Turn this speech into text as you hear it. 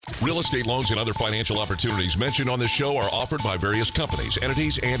Real estate loans and other financial opportunities mentioned on this show are offered by various companies,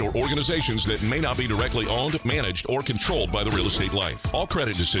 entities, and or organizations that may not be directly owned, managed, or controlled by the Real Estate Life. All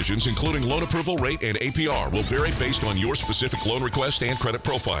credit decisions, including loan approval rate and APR, will vary based on your specific loan request and credit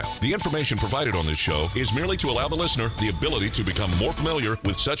profile. The information provided on this show is merely to allow the listener the ability to become more familiar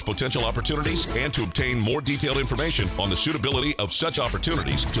with such potential opportunities and to obtain more detailed information on the suitability of such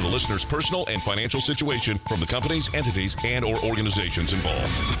opportunities to the listener's personal and financial situation from the companies, entities, and or organizations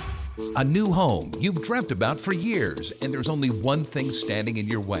involved. A new home you've dreamt about for years, and there's only one thing standing in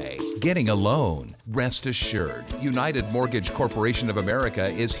your way: getting a loan. Rest assured, United Mortgage Corporation of America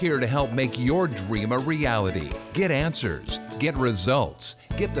is here to help make your dream a reality. Get answers, get results,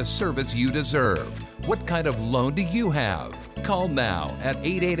 get the service you deserve. What kind of loan do you have? Call now at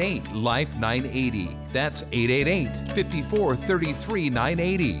 888-LIFE-980. That's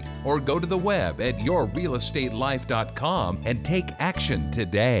 888-5433-980. Or go to the web at yourrealestatelife.com and take action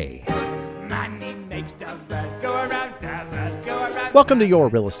today. Money makes the world go around, the world go around. Welcome to Your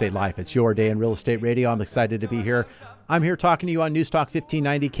Real Estate Life. It's your day in real estate radio. I'm excited to be here. I'm here talking to you on News Talk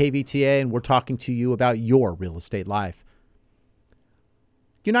 1590 KVTA, and we're talking to you about your real estate life.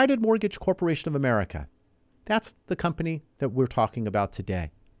 United Mortgage Corporation of America. That's the company that we're talking about today.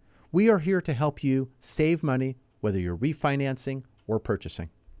 We are here to help you save money, whether you're refinancing or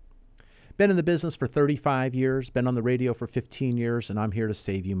purchasing. Been in the business for 35 years, been on the radio for 15 years, and I'm here to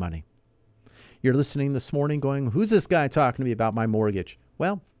save you money. You're listening this morning going, who's this guy talking to me about my mortgage?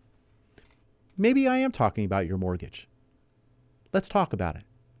 Well, maybe I am talking about your mortgage. Let's talk about it.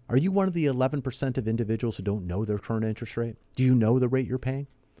 Are you one of the 11% of individuals who don't know their current interest rate? Do you know the rate you're paying?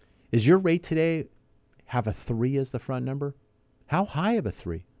 Is your rate today have a 3 as the front number? How high of a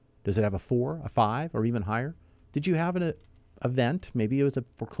 3? Does it have a 4, a 5, or even higher? Did you have an event? Maybe it was a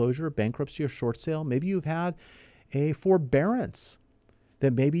foreclosure, a bankruptcy, or short sale. Maybe you've had a forbearance.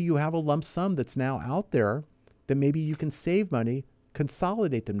 That maybe you have a lump sum that's now out there that maybe you can save money,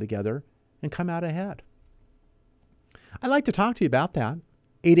 consolidate them together, and come out ahead. I'd like to talk to you about that.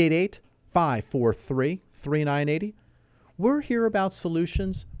 888-543-3980. We're here about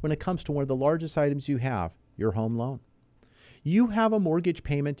solutions when it comes to one of the largest items you have, your home loan. You have a mortgage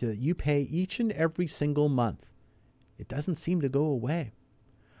payment that you pay each and every single month. It doesn't seem to go away.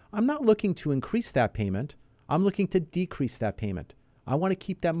 I'm not looking to increase that payment. I'm looking to decrease that payment. I want to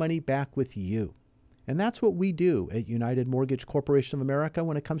keep that money back with you. And that's what we do at United Mortgage Corporation of America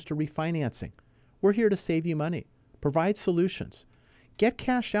when it comes to refinancing. We're here to save you money, provide solutions. Get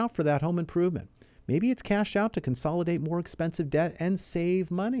cash out for that home improvement. Maybe it's cash out to consolidate more expensive debt and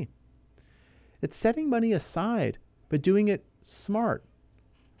save money. It's setting money aside, but doing it smart.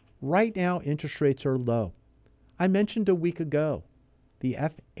 Right now, interest rates are low. I mentioned a week ago, the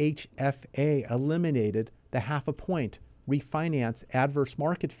FHFA eliminated the 0.5 point refinance adverse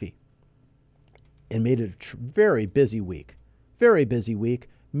market fee and made it a very busy week. Very busy week.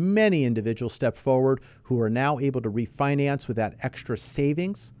 Many individuals stepped forward who are now able to refinance with that extra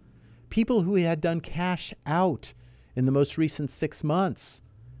savings. People who had done cash out in the most recent 6 months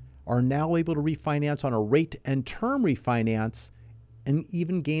are now able to refinance on a rate and term refinance and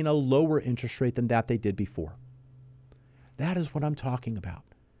even gain a lower interest rate than that they did before. That is what I'm talking about.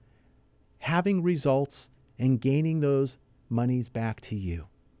 Having results and gaining those monies back to you.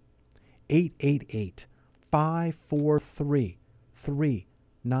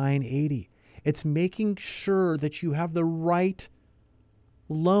 888-543-3980. It's making sure that you have the right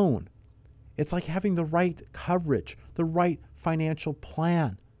loan. It's like having the right coverage, the right financial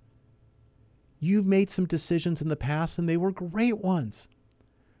plan. You've made some decisions in the past and they were great ones,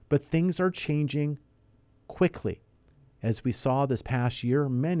 but things are changing quickly. As we saw this past year,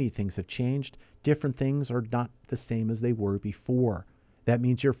 many things have changed. Different things are not the same as they were before. That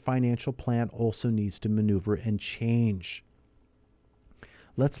means your financial plan also needs to maneuver and change.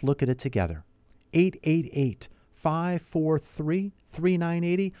 Let's look at it together.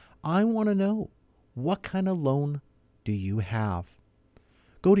 888-543-3980. I want to know, what kind of loan do you have?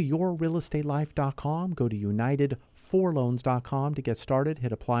 Go to yourrealestatelife.com. Go to unitedforloans.com to get started.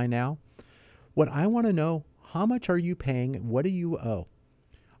 Hit apply now. What I want to know, how much are you paying? What do you owe?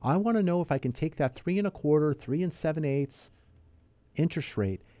 I want to know if I can take that 3.25%, 3 7/8 interest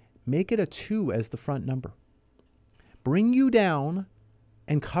rate, make it a 2 as the front number. Bring you down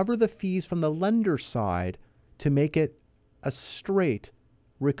and cover the fees from the lender's side to make it a straight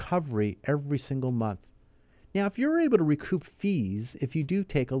recovery every single month. Now, if you're able to recoup fees, if you do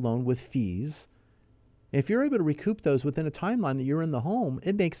take a loan with fees, if you're able to recoup those within a timeline that you're in the home,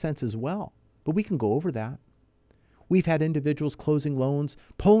 it makes sense as well. But we can go over that. We've had individuals closing loans,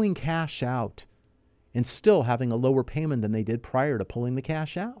 pulling cash out, and still having a lower payment than they did prior to pulling the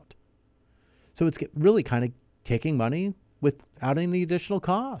cash out. So it's really kind of taking money without any additional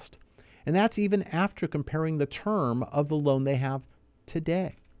cost. And that's even after comparing the term of the loan they have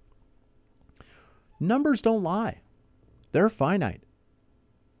today. Numbers don't lie. They're finite.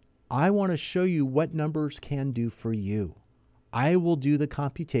 I want to show you what numbers can do for you. I will do the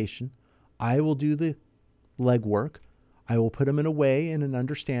computation. I will do the legwork. I will put them in a way and an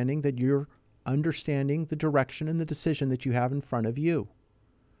understanding that you're understanding the direction and the decision that you have in front of you.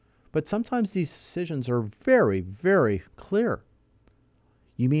 But sometimes these decisions are very, very clear.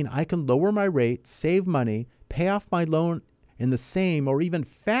 You mean I can lower my rate, save money, pay off my loan in the same or even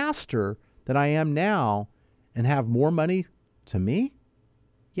faster than I am now and have more money to me?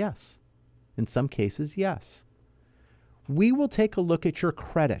 Yes. In some cases, yes. We will take a look at your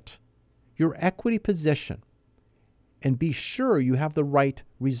credit, your equity position, and be sure you have the right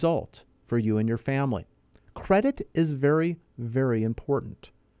result for you and your family. Credit is very, very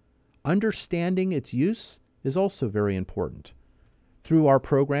important. Understanding its use is also very important. Through our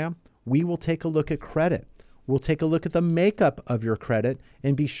program, we will take a look at credit. We'll take a look at the makeup of your credit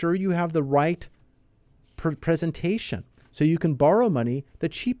and be sure you have the right presentation so you can borrow money the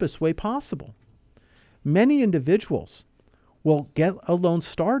cheapest way possible. Many individuals will get a loan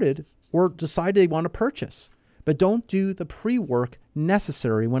started or decide they want to purchase, but don't do the pre-work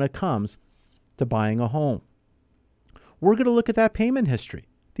necessary when it comes to buying a home. We're going to look at that payment history,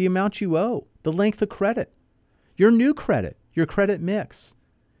 the amount you owe, the length of credit, your new credit, your credit mix.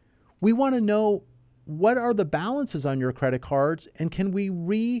 We want to know what are the balances on your credit cards and can we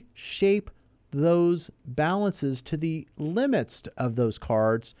reshape those balances to the limits of those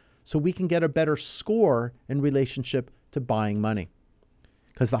cards so we can get a better score in relationship to buying money.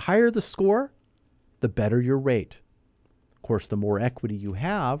 Because the higher the score, the better your rate. Of course, the more equity you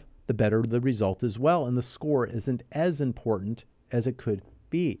have, the better the result as well, and the score isn't as important as it could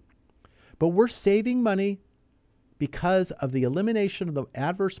be. But we're saving money because of the elimination of the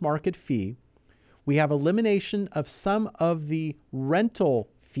adverse market fee. We have elimination of some of the rental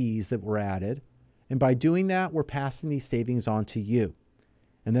fees that were added, and by doing that, we're passing these savings on to you.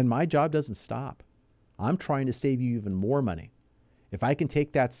 And then my job doesn't stop. I'm trying to save you even more money. If I can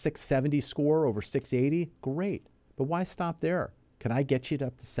take that 670 score over 680, great. But why stop there? Can I get you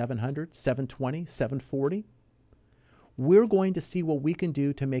up to 700, 720, 740? We're going to see what we can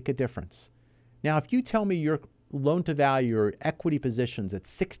do to make a difference. Now, if you tell me your loan to value or equity positions at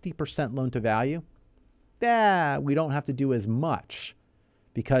 60% loan to value, we don't have to do as much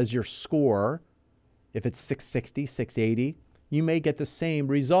because your score, if it's 660, 680, you may get the same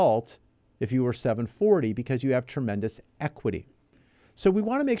result if you were 740 because you have tremendous equity. So we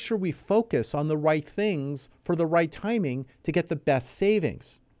want to make sure we focus on the right things for the right timing to get the best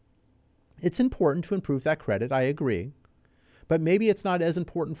savings. It's important to improve that credit, I agree, but maybe it's not as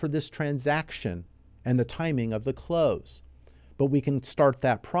important for this transaction and the timing of the close. But we can start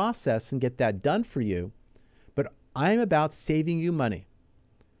that process and get that done for you. But I'm about saving you money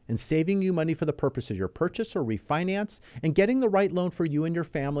and saving you money for the purpose of your purchase or refinance and getting the right loan for you and your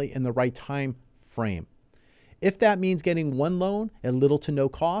family in the right time frame. If that means getting one loan at little to no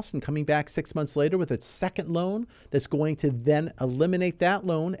cost and coming back 6 months later with a second loan that's going to then eliminate that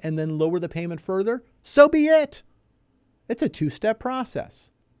loan and then lower the payment further, so be it. It's a two-step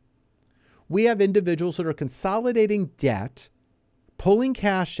process. We have individuals that are consolidating debt, pulling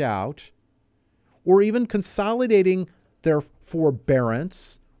cash out, or even consolidating their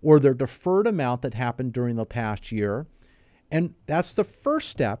forbearance or their deferred amount that happened during the past year. And that's the first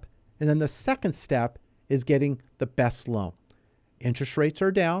step. And then the second step is getting the best loan. Interest rates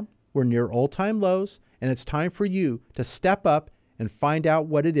are down. We're near all-time lows. And it's time for you to step up and find out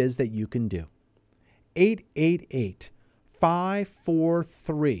what it is that you can do.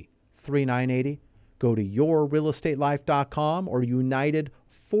 888-543-3980. Go to yourrealestatelife.com or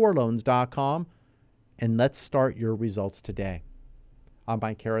unitedforloans.com and let's start your results today. I'm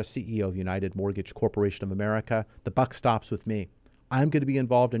Mike Harris, CEO of United Mortgage Corporation of America. The buck stops with me. I'm going to be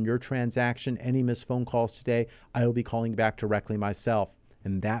involved in your transaction. Any missed phone calls today, I will be calling back directly myself,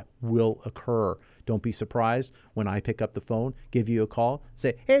 and that will occur. Don't be surprised when I pick up the phone, give you a call,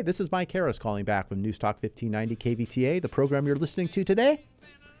 say, hey, this is Mike Harris calling back from News Talk 1590 KVTA, the program you're listening to today.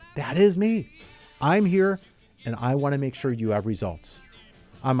 That is me. I'm here, and I want to make sure you have results.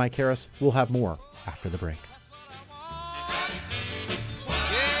 I'm Mike Harris. We'll have more after the break.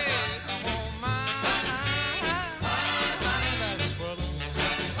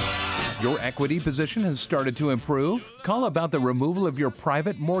 Your equity position has started to improve? Call about the removal of your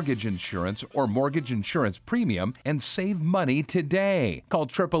private mortgage insurance or mortgage insurance premium and save money today. Call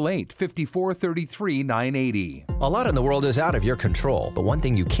 888-5433-980. A lot in the world is out of your control, but one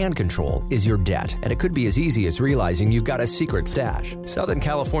thing you can control is your debt. And it could be as easy as realizing you've got a secret stash. Southern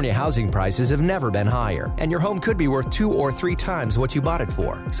California housing prices have never been higher, and your home could be worth 2 or 3 times what you bought it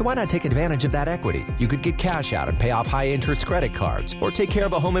for. So why not take advantage of that equity? You could get cash out and pay off high-interest credit cards, or take care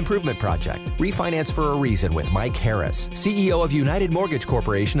of a home improvement project. Refinance for a reason with Mike Harris, CEO of United Mortgage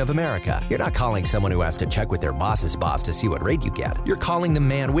Corporation of America. You're not calling someone who has to check with their boss's boss to see what rate you get. You're calling the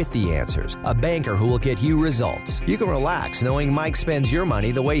man with the answers, a banker who will get you results. You can relax knowing Mike spends your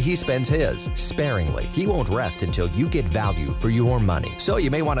money the way he spends his, sparingly. He won't rest until you get value for your money. So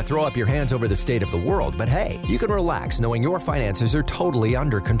you may want to throw up your hands over the state of the world, but hey, you can relax knowing your finances are totally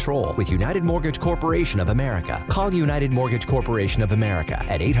under control with United Mortgage Corporation of America. Call United Mortgage Corporation of America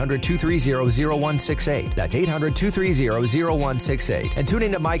at 800-230-0168. That's 800-230-0168. And tune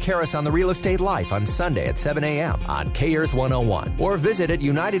in to Mike Harris on The Real Estate Life on Sunday at 7 a.m. on K-Earth 101 or visit at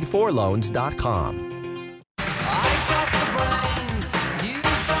UnitedForLoans.com.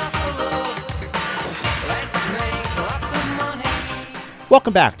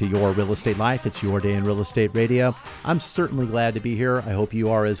 Welcome back to Your Real Estate Life. It's your day in real estate radio. I'm certainly glad to be here. I hope you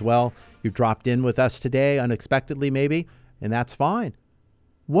are as well. You've dropped in with us today unexpectedly maybe, and that's fine.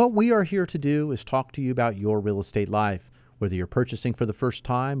 What we are here to do is talk to you about your real estate life. Whether you're purchasing for the first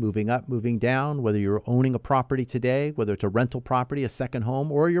time, moving up, moving down, whether you're owning a property today, whether it's a rental property, a second home,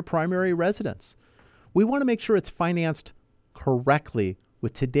 or your primary residence. We want to make sure it's financed correctly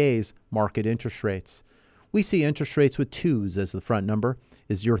with today's market interest rates. We see interest rates with 2s as the front number.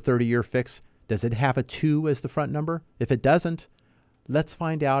 Is your 30-year fix, does it have a 2 as the front number? If it doesn't, let's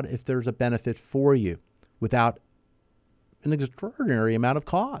find out if there's a benefit for you without an extraordinary amount of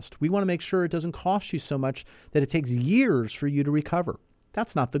cost. We want to make sure it doesn't cost you so much that it takes years for you to recover.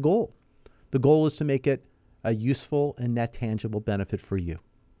 That's not the goal. The goal is to make it a useful and net tangible benefit for you.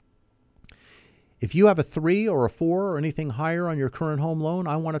 If you have a 3 or a 4 or anything higher on your current home loan,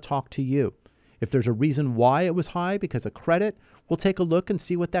 I want to talk to you. If there's a reason why it was high because of credit, we'll take a look and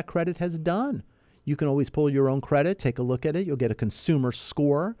see what that credit has done. You can always pull your own credit, take a look at it. You'll get a consumer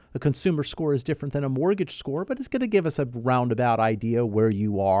score. A consumer score is different than a mortgage score, but it's going to give us a roundabout idea where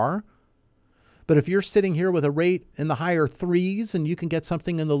you are. But if you're sitting here with a rate in the higher 3s and you can get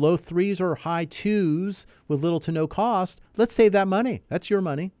something in the low 3s or high 2s with little to no cost, let's save that money. That's your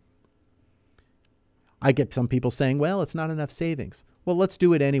money. I get some people saying, well, it's not enough savings. Well, let's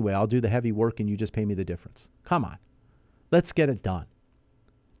do it anyway. I'll do the heavy work and you just pay me the difference. Come on. Let's get it done.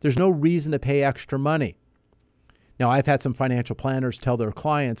 There's no reason to pay extra money. Now, I've had some financial planners tell their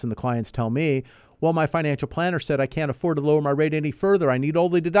clients, and the clients tell me, well, my financial planner said I can't afford to lower my rate any further. I need all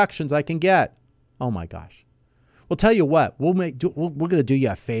the deductions I can get. Oh, my gosh. Well, tell you what, we're going to do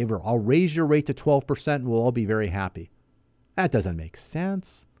you a favor. I'll raise your rate to 12% and we'll all be very happy. That doesn't make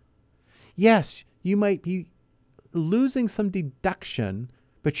sense. Yes, you might be losing some deduction,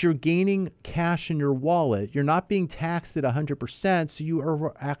 but you're gaining cash in your wallet. You're not being taxed at 100%, so you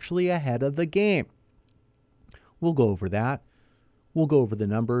are actually ahead of the game. We'll go over that. We'll go over the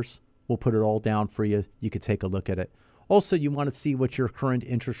numbers. We'll put it all down for you. You could take a look at it. Also, you want to see what your current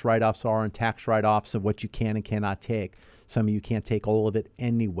interest write-offs are and tax write-offs and what you can and cannot take. Some of you can't take all of it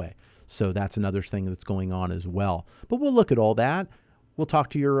anyway. So that's another thing that's going on as well. But we'll look at all that. We'll talk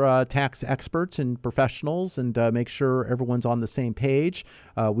to your tax experts and professionals and make sure everyone's on the same page.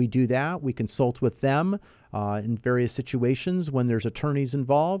 We do that. We consult with them in various situations when there's attorneys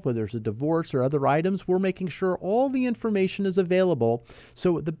involved, whether there's a divorce or other items. We're making sure all the information is available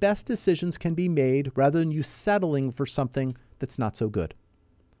so the best decisions can be made rather than you settling for something that's not so good.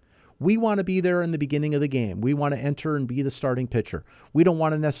 We want to be there in the beginning of the game. We want to enter and be the starting pitcher. We don't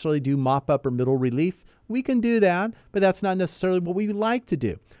want to necessarily do mop-up or middle relief. We can do that, but that's not necessarily what we like to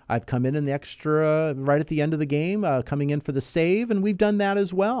do. I've come in the extra right at the end of the game, coming in for the save, and we've done that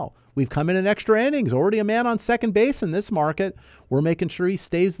as well. We've come in extra innings, already a man on second base in this market. We're making sure he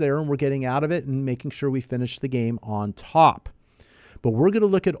stays there, and we're getting out of it and making sure we finish the game on top. But we're going to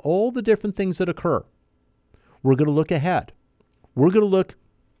look at all the different things that occur. We're going to look ahead. We're going to look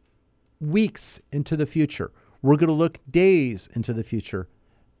weeks into the future. We're going to look days into the future,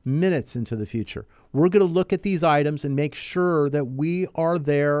 minutes into the future. We're going to look at these items and make sure that we are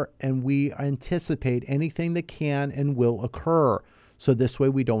there and we anticipate anything that can and will occur. So this way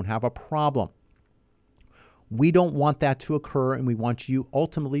we don't have a problem. We don't want that to occur, and we want you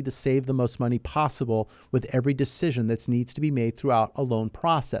ultimately to save the most money possible with every decision that needs to be made throughout a loan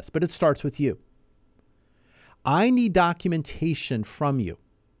process. But it starts with you. I need documentation from you.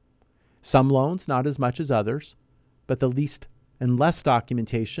 Some loans, not as much as others, but the least and less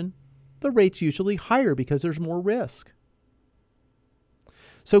documentation, the rate's usually higher because there's more risk.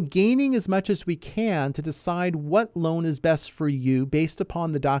 So gaining as much as we can to decide what loan is best for you based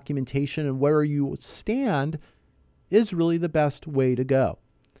upon the documentation and where you stand is really the best way to go.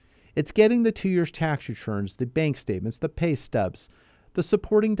 It's getting the 2 years tax returns, the bank statements, the pay stubs, the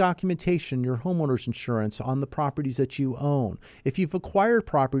supporting documentation, your homeowner's insurance on the properties that you own. If you've acquired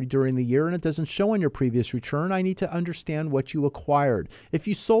property during the year and it doesn't show on your previous return, I need to understand what you acquired. If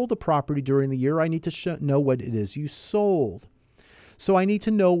you sold a property during the year, I need to know what it is you sold. So I need to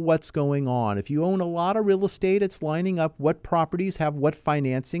know what's going on. If you own a lot of real estate, it's lining up what properties have what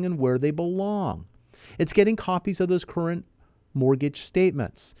financing and where they belong. It's getting copies of those current mortgage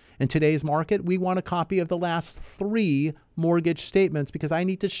statements. In today's market, we want a copy of the last 3 mortgage statements because I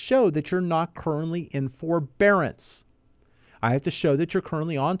need to show that you're not currently in forbearance. I have to show that you're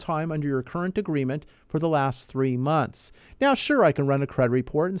currently on time under your current agreement for the last 3 months. Now, sure, I can run a credit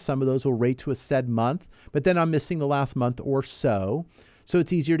report and some of those will rate to a said month, but then I'm missing the last month or so. So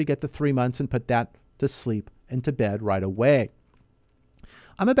it's easier to get the 3 months and put that to sleep and to bed right away.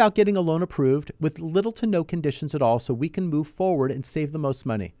 I'm about getting a loan approved with little to no conditions at all so we can move forward and save the most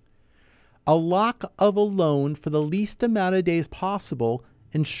money. A lock of a loan for the least amount of days possible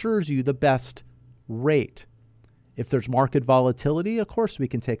ensures you the best rate. If there's market volatility, of course we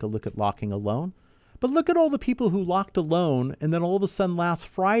can take a look at locking a loan. But look at all the people who locked a loan and then all of a sudden last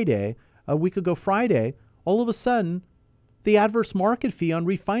Friday, a week ago Friday, all of a sudden the adverse market fee on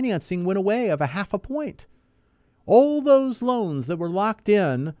refinancing went away of 0.5 point. All those loans that were locked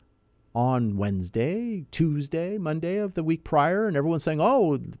in on Wednesday, Tuesday, Monday of the week prior, and everyone's saying,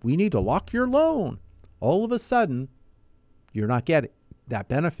 oh, we need to lock your loan. All of a sudden, you're not getting that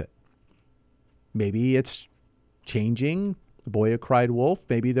benefit. Maybe it's changing. The boy who cried wolf.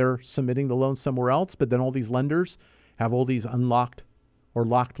 Maybe they're submitting the loan somewhere else, but then all these lenders have all these unlocked or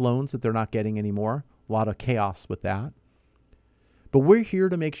locked loans that they're not getting anymore. A lot of chaos with that. But we're here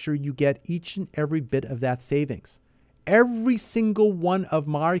to make sure you get each and every bit of that savings. Every single one of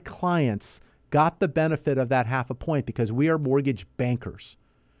my clients got the benefit of that 0.5 point because we are mortgage bankers.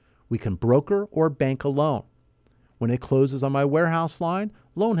 We can broker or bank a loan. When it closes on my warehouse line,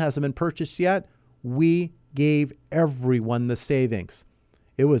 loan hasn't been purchased yet. We gave everyone the savings.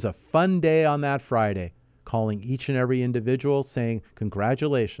 It was a fun day on that Friday, calling each and every individual saying,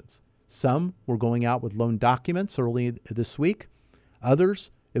 congratulations. Some were going out with loan documents early this week. Others,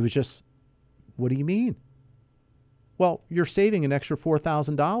 it was just, what do you mean? Well, you're saving an extra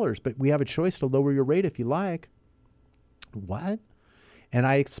 $4,000, but we have a choice to lower your rate if you like. What? And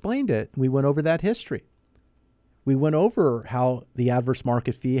I explained it. We went over that history. We went over how the adverse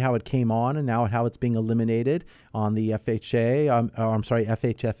market fee, how it came on, and now how it's being eliminated on the FHFA,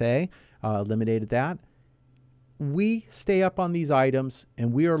 eliminated that. We stay up on these items,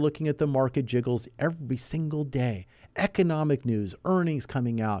 and we are looking at the market jiggles every single day. Economic news, earnings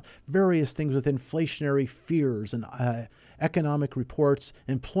coming out, various things with inflationary fears and economic reports,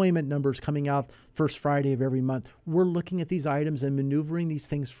 employment numbers coming out first Friday of every month. We're looking at these items and maneuvering these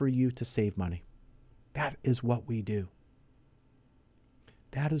things for you to save money. That is what we do.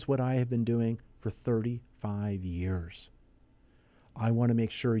 That is what I have been doing for 35 years. I want to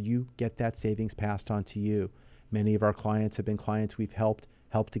make sure you get that savings passed on to you. Many of our clients have been clients we've helped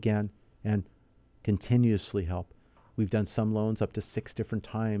again, and continuously help. We've done some loans up to 6 different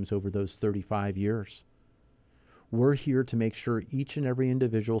times over those 35 years. We're here to make sure each and every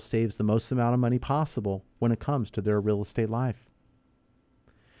individual saves the most amount of money possible when it comes to their real estate life.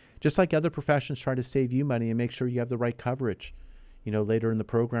 Just like other professions try to save you money and make sure you have the right coverage. You know, later in the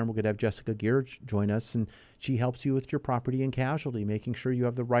program, we're going to have Jessica Gear join us, and she helps you with your property and casualty, making sure you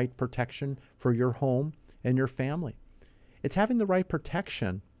have the right protection for your home and your family. It's having the right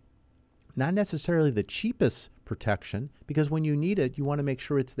protection, not necessarily the cheapest protection, because when you need it, you want to make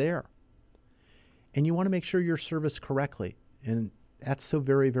sure it's there. And you want to make sure you're serviced correctly. And that's so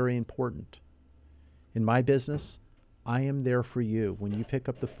very, very important. In my business, I am there for you. When you pick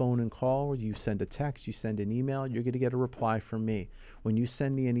up the phone and call, you send a text, you send an email, you're going to get a reply from me. When you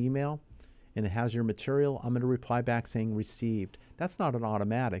send me an email and it has your material, I'm going to reply back saying received. That's not an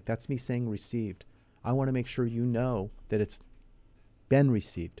automatic. That's me saying received. I want to make sure you know that it's been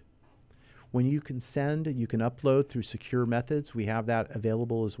received. When you can send, you can upload through secure methods. We have that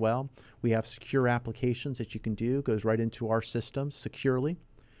available as well. We have secure applications that you can do. It goes right into our system securely.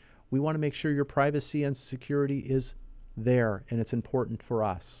 We want to make sure your privacy and security is there, and it's important for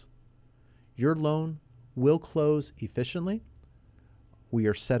us. Your loan will close efficiently. We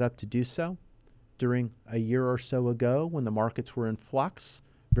are set up to do so. During a year or so ago, when the markets were in flux,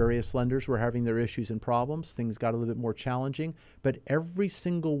 Various lenders were having their issues and problems. Things got a little bit more challenging, but every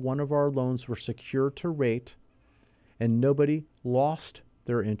single one of our loans were secure to rate, and nobody lost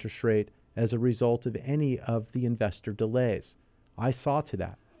their interest rate as a result of any of the investor delays. I saw to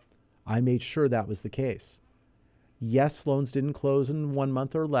that. I made sure that was the case. Yes, loans didn't close in 1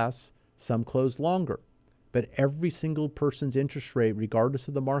 month or less. Some closed longer. But every single person's interest rate, regardless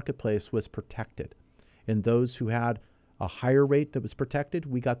of the marketplace, was protected. And those who had a higher rate that was protected,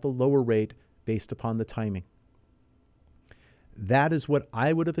 we got the lower rate based upon the timing. That is what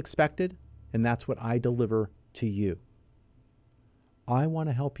I would have expected, and that's what I deliver to you. I want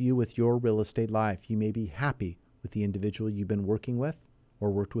to help you with your real estate life. You may be happy with the individual you've been working with or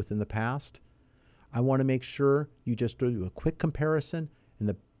worked with in the past. I want to make sure you just do a quick comparison, and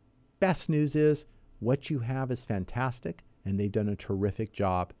the best news is what you have is fantastic, and they've done a terrific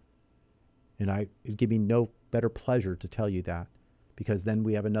job. And it'd give me no better pleasure to tell you that, because then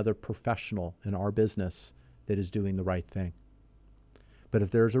we have another professional in our business that is doing the right thing. But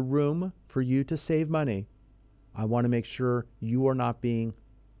if there's a room for you to save money, I want to make sure you are not being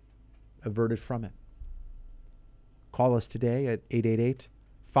averted from it. Call us today at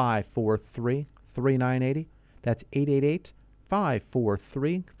 888-543-3980. That's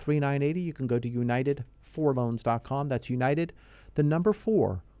 888-543-3980. You can go to United4Loans.com. That's United, the number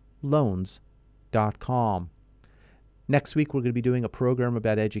 4, loans.com. Next week, we're going to be doing a program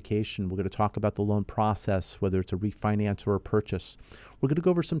about education. We're going to talk about the loan process, whether it's a refinance or a purchase. We're going to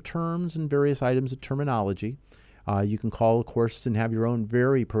go over some terms and various items of terminology. You can call, of course, and have your own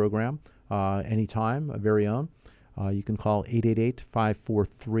very program anytime, a very own. You can call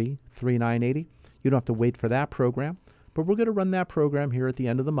 888-543-3980. You don't have to wait for that program, but we're going to run that program here at the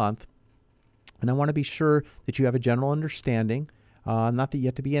end of the month. And I want to be sure that you have a general understanding, not that you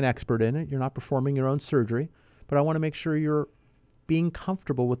have to be an expert in it. You're not performing your own surgery, but I want to make sure you're being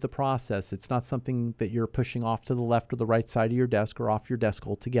comfortable with the process. It's not something that you're pushing off to the left or the right side of your desk or off your desk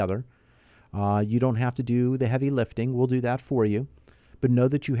altogether. You don't have to do the heavy lifting. We'll do that for you. But know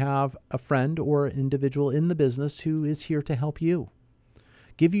that you have a friend or an individual in the business who is here to help you.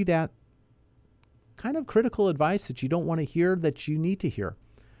 Give you that kind of critical advice that you don't want to hear that you need to hear.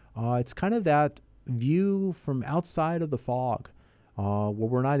 It's kind of that view from outside of the fog. Well,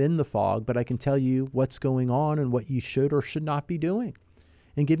 we're not in the fog, but I can tell you what's going on and what you should or should not be doing,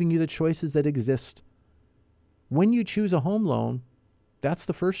 and giving you the choices that exist. When you choose a home loan, that's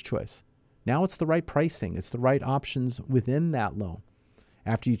the first choice. Now it's the right pricing. It's the right options within that loan.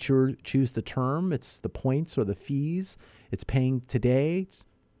 After you choose the term, it's the points or the fees. It's paying today,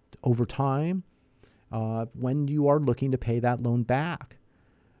 over time, when you are looking to pay that loan back.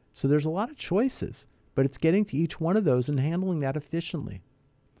 So there's a lot of choices. But it's getting to each one of those and handling that efficiently,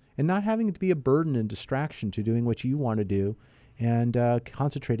 and not having it to be a burden and distraction to doing what you want to do, and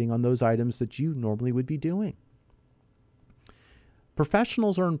concentrating on those items that you normally would be doing.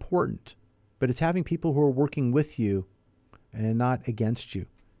 Professionals are important, but it's having people who are working with you and not against you.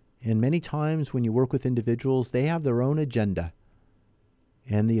 And many times when you work with individuals, they have their own agenda,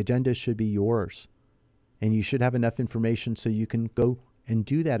 and the agenda should be yours. And you should have enough information so you can go and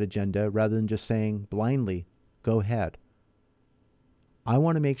do that agenda rather than just saying blindly, go ahead. I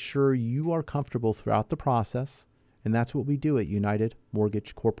want to make sure you are comfortable throughout the process, and that's what we do at United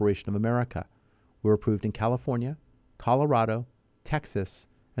Mortgage Corporation of America. We're approved in California, Colorado, Texas,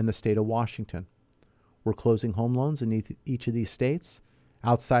 and the state of Washington. We're closing home loans in each of these states.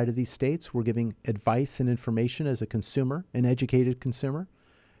 Outside of these states, we're giving advice and information as a consumer, an educated consumer,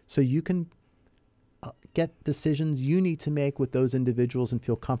 so you can get decisions you need to make with those individuals and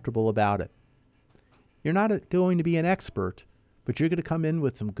feel comfortable about it. You're not going to be an expert, but you're going to come in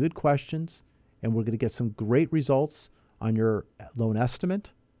with some good questions, and we're going to get some great results on your loan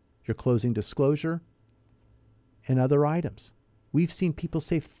estimate, your closing disclosure, and other items. We've seen people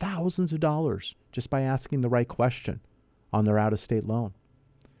save thousands of dollars just by asking the right question on their out-of-state loan.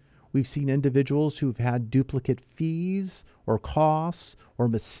 We've seen individuals who've had duplicate fees or costs or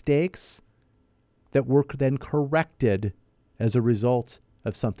mistakes that were then corrected as a result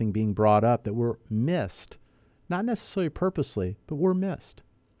of something being brought up that were missed. Not necessarily purposely, but were missed.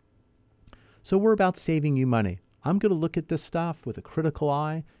 So we're about saving you money. I'm going to look at this stuff with a critical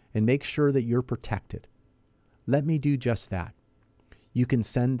eye and make sure that you're protected. Let me do just that. You can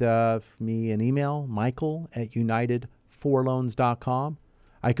send me an email, michael@united4loans.com.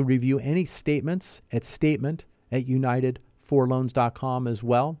 I can review any statements at statement@united4loans.com as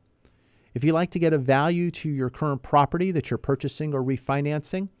well. If you'd like to get a value to your current property that you're purchasing or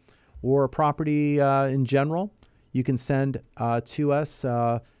refinancing, or a property in general, you can send to us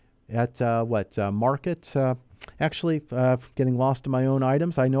at market Actually, getting lost in my own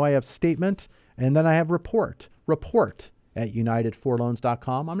items, I know I have statement, and then I have report. Report at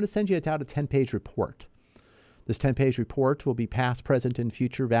UnitedForLoans.com. I'm going to send you out a 10-page report. This 10-page report will be past, present, and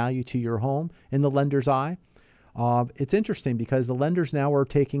future value to your home in the lender's eye. It's interesting because the lenders now are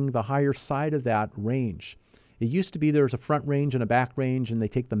taking the higher side of that range. It used to be there was a front range and a back range, and they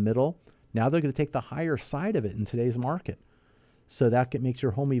take the middle. Now they're going to take the higher side of it in today's market. So that makes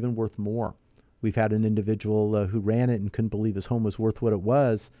your home even worth more. We've had an individual who ran it and couldn't believe his home was worth what it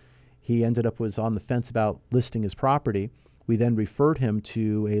was. He was on the fence about listing his property. We then referred him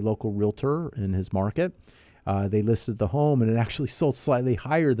to a local realtor in his market. They listed the home, and it actually sold slightly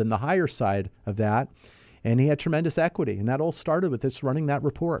higher than the higher side of that. And he had tremendous equity. And that all started with us running that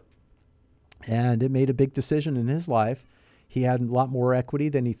report. And it made a big decision in his life. He had a lot more equity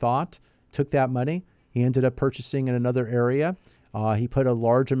than he thought, took that money. He ended up purchasing in another area. He put a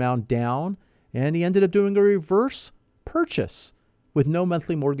large amount down, and he ended up doing a reverse purchase with no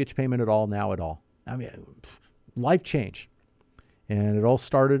monthly mortgage payment at all. I mean, life change. And it all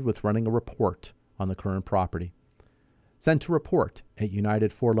started with running a report on the current property. Send to report at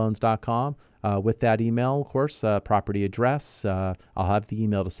UnitedForLoans.com. With that email, of course, property address. I'll have the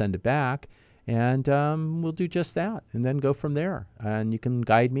email to send it back, and we'll do just that, and then go from there. And you can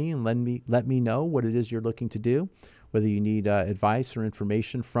guide me and let me know what it is you're looking to do, whether you need advice or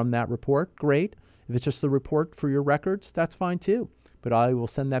information from that report. Great. If it's just the report for your records, that's fine too. But I will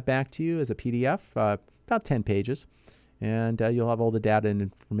send that back to you as a PDF, about 10 pages, and you'll have all the data and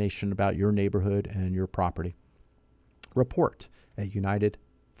information about your neighborhood and your property. Report at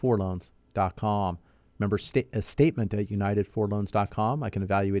UnitedForLoans.com. Remember, a statement at UnitedForLoans.com. I can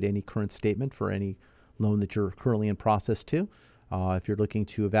evaluate any current statement for any loan that you're currently in process to. If you're looking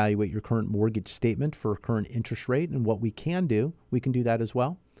to evaluate your current mortgage statement for current interest rate and what we can do that as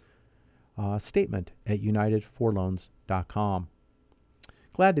well. Statement at UnitedForLoans.com.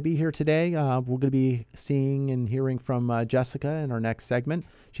 Glad to be here today. We're going to be seeing and hearing from Jessica in our next segment.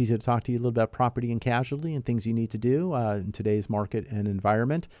 She's going to talk to you a little about property and casualty and things you need to do in today's market and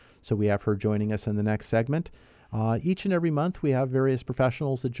environment. So we have her joining us in the next segment. Each and every month, we have various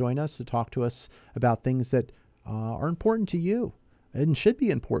professionals that join us to talk to us about things that are important to you and should be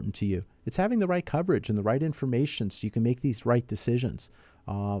important to you. It's having the right coverage and the right information so you can make these right decisions.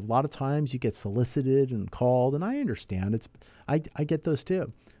 A lot of times you get solicited and called, and I understand. I get those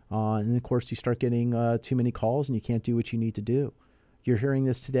too. And of course, you start getting too many calls and you can't do what you need to do. You're hearing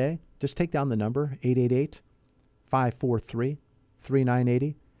this today, just take down the number,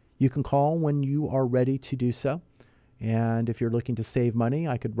 888-543-3980. You can call when you are ready to do so. And if you're looking to save money,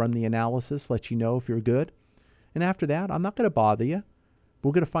 I could run the analysis, let you know if you're good. And after that, I'm not going to bother you.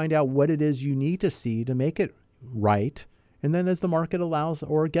 We're going to find out what it is you need to see to make it right. And then as the market allows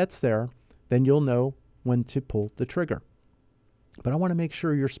or gets there, then you'll know when to pull the trigger. But I want to make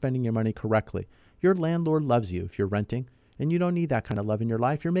sure you're spending your money correctly. Your landlord loves you if you're renting, and you don't need that kind of love in your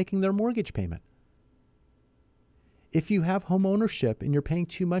life. You're making their mortgage payment. If you have home ownership and you're paying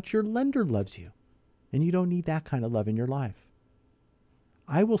too much, your lender loves you, and you don't need that kind of love in your life.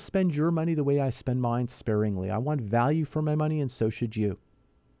 I will spend your money the way I spend mine, sparingly. I want value for my money, and so should you.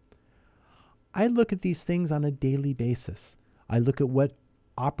 I look at these things on a daily basis. I look at what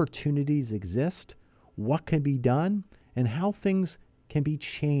opportunities exist, what can be done, and how things can be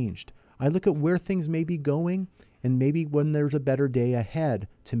changed. I look at where things may be going and maybe when there's a better day ahead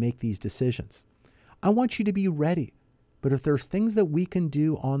to make these decisions. I want you to be ready, but if there's things that we can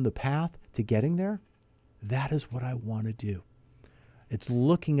do on the path to getting there, that is what I want to do. It's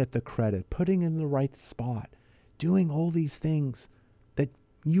looking at the credit, putting in the right spot, doing all these things that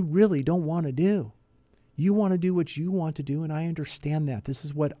you really don't want to do. You want to do what you want to do, and I understand that. This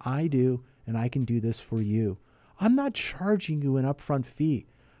is what I do, and I can do this for you. I'm not charging you an upfront fee.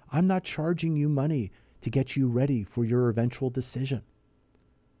 I'm not charging you money to get you ready for your eventual decision.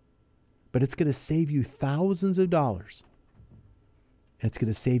 But it's going to save you thousands of dollars. And it's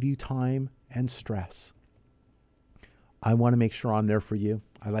going to save you time and stress. I want to make sure I'm there for you.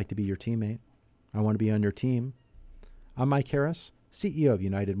 I like to be your teammate. I want to be on your team. I'm Mike Harris, CEO of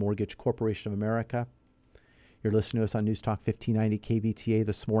United Mortgage Corporation of America. You're listening to us on News Talk 1590 KVTA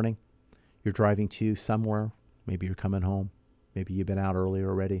this morning. You're driving to somewhere. Maybe you're coming home. Maybe you've been out earlier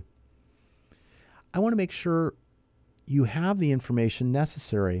already. I want to make sure you have the information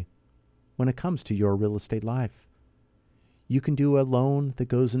necessary when it comes to your real estate life. You can do a loan that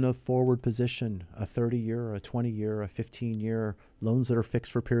goes in a forward position, a 30-year, a 20-year, a 15-year, loans that are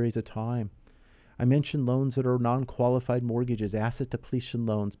fixed for periods of time. I mentioned loans that are non-qualified mortgages, asset depletion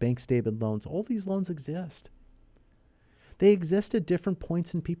loans, bank statement loans. All these loans exist. They exist at different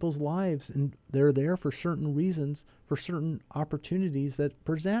points in people's lives, and they're there for certain reasons, for certain opportunities that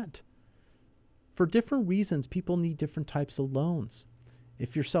present. For different reasons, people need different types of loans.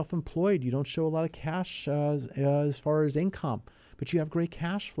 If you're self-employed, you don't show a lot of cash as far as income, but you have great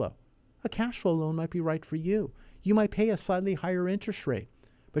cash flow. A cash flow loan might be right for you. You might pay a slightly higher interest rate,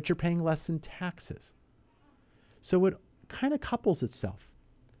 but you're paying less in taxes. So it kind of couples itself.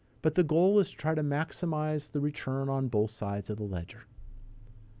 But the goal is to try to maximize the return on both sides of the ledger.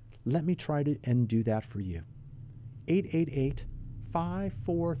 Let me try to and do that for you.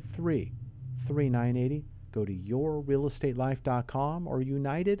 888-543-3980. Go to yourrealestatelife.com or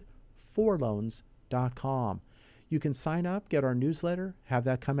unitedforloans.com. You can sign up, get our newsletter, have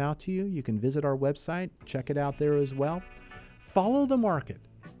that come out to you. You can visit our website, check it out there as well. Follow the market.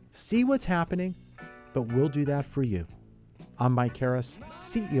 See what's happening, but we'll do that for you. I'm Mike Harris,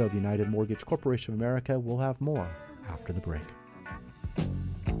 CEO of United Mortgage Corporation of America. We'll have more after the break.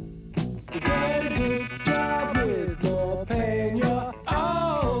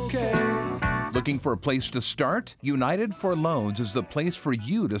 Looking for a place to start? United for Loans is the place for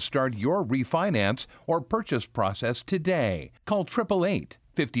you to start your refinance or purchase process today. Call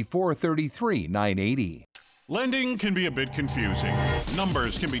 888-5433-980. Lending can be a bit confusing.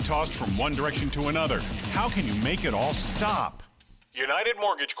 Numbers can be tossed from one direction to another. How can you make it all stop? United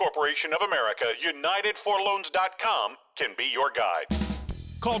Mortgage Corporation of America, UnitedForLoans.com can be your guide.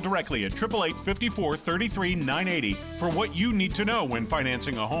 Call directly at 888-5433-980 for what you need to know when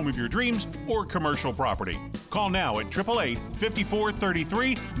financing a home of your dreams or commercial property. Call now at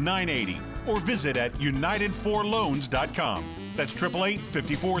 888-5433-980 or visit at UnitedForLoans.com. That's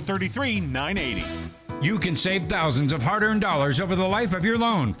 888-5433-980. You can save thousands of hard-earned dollars over the life of your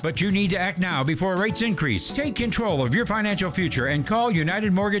loan, but you need to act now before rates increase. Take control of your financial future and call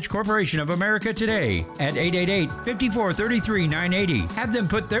United Mortgage Corporation of America today at 888-5433-980. Have them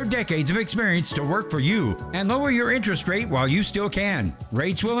put their decades of experience to work for you and lower your interest rate while you still can.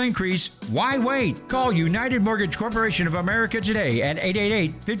 Rates will increase. Why wait? Call United Mortgage Corporation of America today at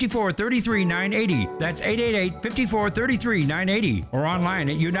 888-5433-980. That's 888-5433-980 or online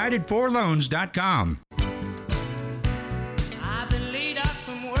at UnitedForLoans.com.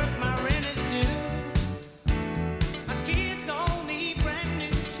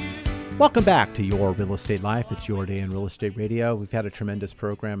 Welcome back to Your Real Estate Life. It's your day in real estate radio. We've had a tremendous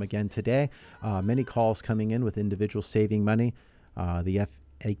program again today. Many calls coming in with individuals saving money. The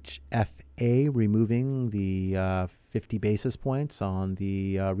FHFA removing the 50 basis points on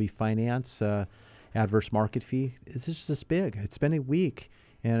the refinance adverse market fee. It's just this big. It's been a week,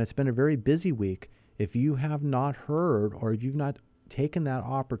 and it's been a very busy week. If you have not heard or you've not taken that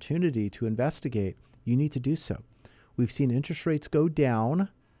opportunity to investigate, you need to do so. We've seen interest rates go down,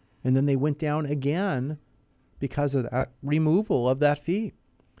 and then they went down again because of that removal of that fee.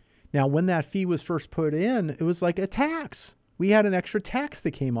 Now, when that fee was first put in, it was like a tax. We had an extra tax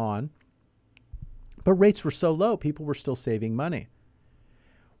that came on, but rates were so low, people were still saving money.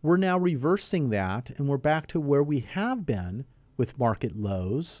 We're now reversing that, and we're back to where we have been with market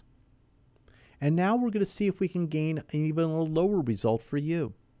lows. And now we're going to see if we can gain an even a lower result for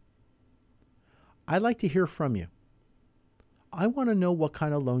you. I'd like to hear from you. I want to know what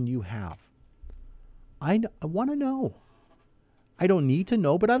kind of loan you have. I want to know. I don't need to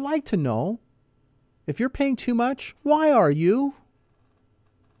know, but I'd like to know. If you're paying too much, why are you?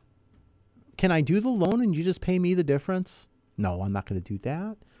 Can I do the loan and you just pay me the difference? No, I'm not going to do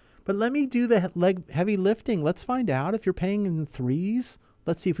that. But let me do the heavy lifting. Let's find out if you're paying in the 3s.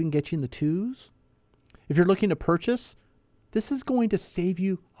 Let's see if we can get you in the 2s. If you're looking to purchase, this is going to save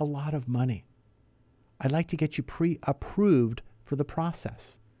you a lot of money. I'd like to get you pre-approved for the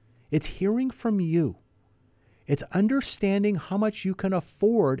process. It's hearing from you. It's understanding how much you can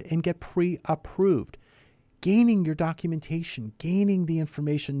afford and get pre-approved. Gaining your documentation, gaining the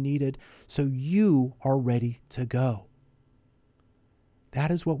information needed so you are ready to go.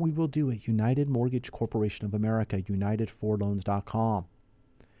 That is what we will do at United Mortgage Corporation of America, UnitedForLoans.com.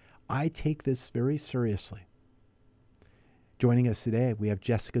 I take this very seriously. Joining us today, we have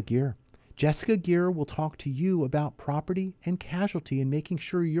Jessica Gear. Jessica Gear will talk to you about property and casualty and making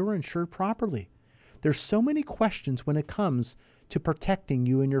sure you're insured properly. There's so many questions when it comes to protecting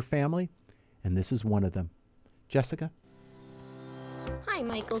you and your family, and this is one of them. Jessica? Hi,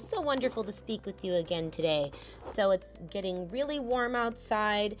 Michael. So wonderful to speak with you again today. So it's getting really warm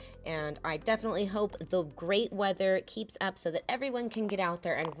outside, and I definitely hope the great weather keeps up so that everyone can get out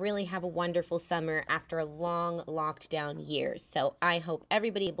there and really have a wonderful summer after a long locked down year. So I hope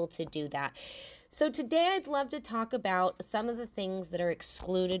everybody able to do that. So today I'd love to talk about some of the things that are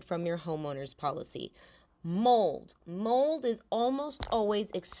excluded from your homeowner's policy. Mold. Mold is almost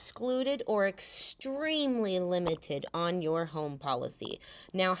always excluded or extremely limited on your home policy.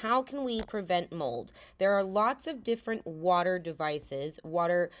 Now, how can we prevent mold? There are lots of different water devices,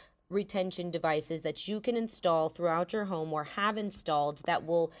 water retention devices that you can install throughout your home or have installed that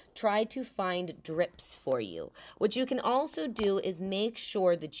will try to find drips for you. What you can also do is make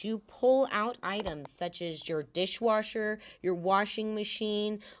sure that you pull out items such as your dishwasher, your washing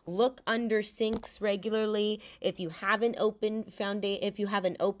machine, look under sinks regularly. If you have an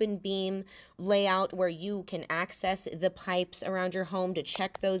open beam layout where you can access the pipes around your home, to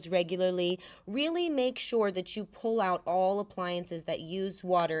check those regularly. Really make sure that you pull out all appliances that use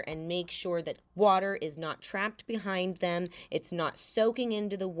water and make sure that water is not trapped behind them. It's not soaking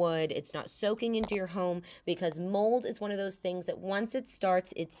into the wood. It's not soaking into your home, because mold is one of those things that once it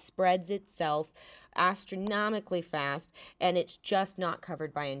starts, it spreads itself astronomically fast, and it's just not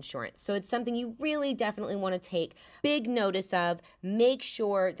covered by insurance. So it's something you really definitely want to take big notice of. Make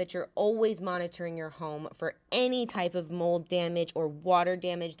sure that you're always monitoring your home for any type of mold damage or water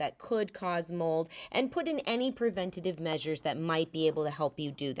damage that could cause mold, and put in any preventative measures that might be able to help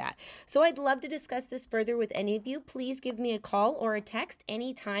you do that. So I'd love to discuss this further with any of you. Please give me a call or a text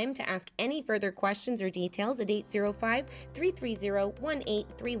anytime to ask any further questions or details at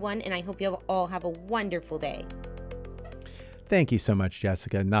 805-330-1831, and I hope you all have a wonderful day. Thank you so much,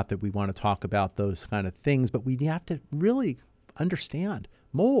 Jessica. Not that we want to talk about those kind of things, but we have to really understand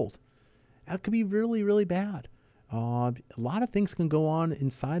mold. That could be really, really bad. A lot of things can go on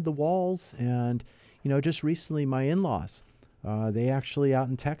inside the walls. And, just recently, my in-laws, they actually out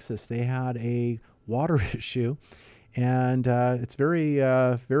in Texas, they had a water issue. And it's very,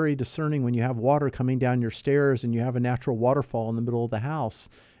 very discerning when you have water coming down your stairs and you have a natural waterfall in the middle of the house,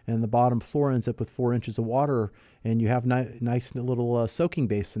 and the bottom floor ends up with 4 inches of water, and you have nice little soaking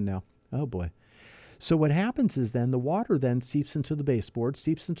basin now. Oh boy. So what happens is then the water then seeps into the baseboard,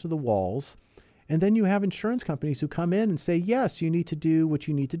 seeps into the walls, and then you have insurance companies who come in and say, yes, you need to do what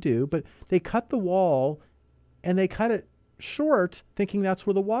you need to do, but they cut the wall and they cut it short thinking that's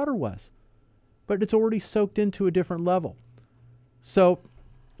where the water was. But it's already soaked into a different level. So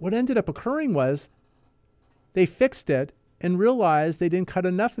what ended up occurring was they fixed it and realized they didn't cut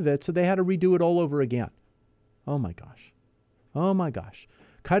enough of it, so they had to redo it all over again. Oh my gosh. Oh my gosh.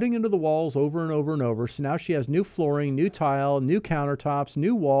 Cutting into the walls over and over and over. So now she has new flooring, new tile, new countertops,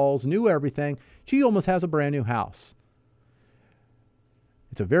 new walls, new everything. She almost has a brand new house.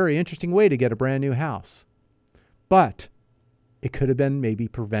 It's a very interesting way to get a brand new house. But it could have been maybe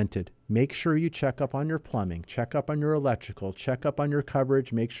prevented. Make sure you check up on your plumbing, check up on your electrical, check up on your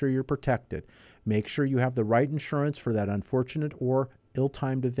coverage, make sure you're protected. Make sure you have the right insurance for that unfortunate or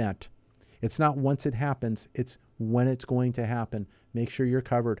ill-timed event. It's not once it happens, it's when it's going to happen. Make sure you're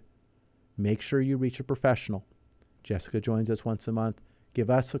covered. Make sure you reach a professional. Jessica joins us once a month.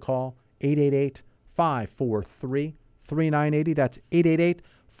 Give us a call, 888-543-3980. That's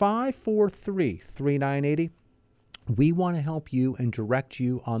 888-543-3980. We want to help you and direct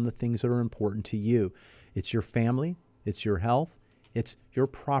you on the things that are important to you. It's your family, it's your health, it's your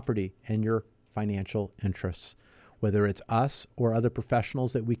property and your financial interests. Whether it's us or other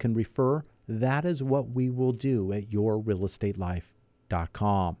professionals that we can refer, that is what we will do at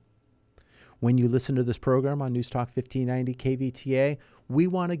yourrealestatelife.com. When you listen to this program on News Talk 1590 KVTA, we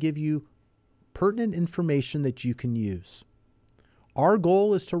want to give you pertinent information that you can use. Our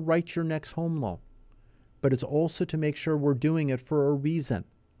goal is to write your next home loan, but it's also to make sure we're doing it for a reason.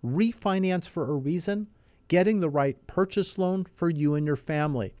 Refinance for a reason, getting the right purchase loan for you and your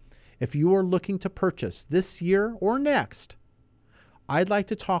family. If you are looking to purchase this year or next, I'd like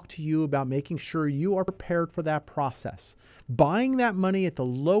to talk to you about making sure you are prepared for that process. Buying that money at the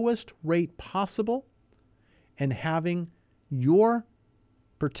lowest rate possible and having your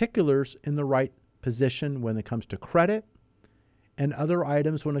particulars in the right position when it comes to credit and other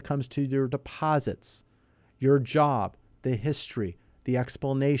items when it comes to your deposits, your job, the history, the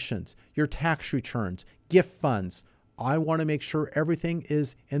explanations, your tax returns, gift funds. I want to make sure everything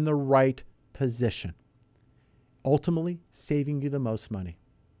is in the right position, ultimately saving you the most money.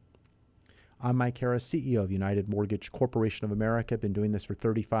 I'm Mike Harris, CEO of United Mortgage Corporation of America. Been doing this for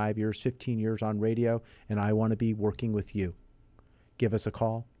 35 years, 15 years on radio, and I want to be working with you. Give us a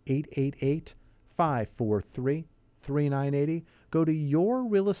call, 888-543-3980. Go to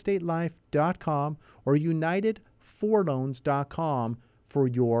yourrealestatelife.com or unitedforloans.com for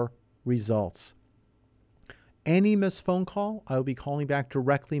your results. Any missed phone call, I will be calling back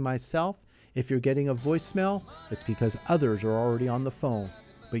directly myself. If you're getting a voicemail, it's because others are already on the phone,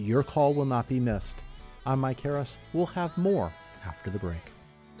 but your call will not be missed. I'm Mike Harris. We'll have more after the break.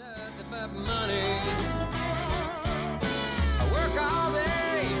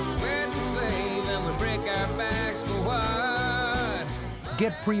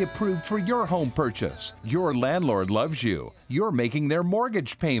 Get pre-approved for your home purchase. Your landlord loves you. You're making their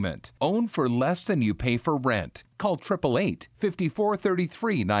mortgage payment. Own for less than you pay for rent. Call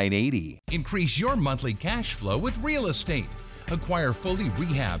 888-5433-980. Increase your monthly cash flow with real estate. Acquire fully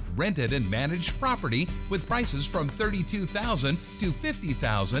rehabbed, rented, and managed property with prices from $32,000 to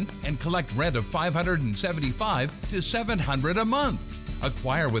 $50,000 and collect rent of $575 to $700 a month.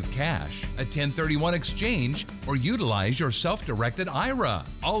 Acquire with cash, a 1031 exchange, or utilize your self-directed IRA.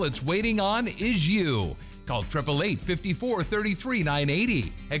 All it's waiting on is you. Call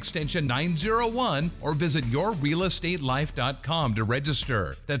 888-5433-980, extension 901, or visit yourrealestatelife.com to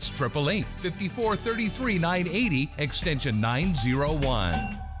register. That's 888-5433-980, extension 901.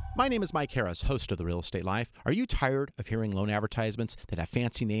 My name is Mike Harris, host of The Real Estate Life. Are you tired of hearing loan advertisements that have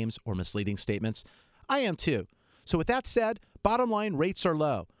fancy names or misleading statements? I am too. So with that said, bottom line, rates are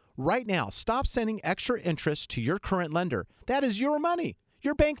low. Right now, stop sending extra interest to your current lender. That is your money.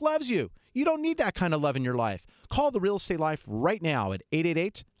 Your bank loves you. You don't need that kind of love in your life. Call The Real Estate Life right now at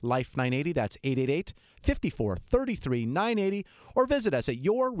 888-LIFE-980. That's 888-5433-980. Or visit us at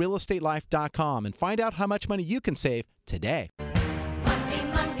yourrealestatelife.com and find out how much money you can save today. Money,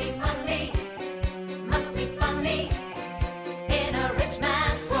 money, money must be funny in a rich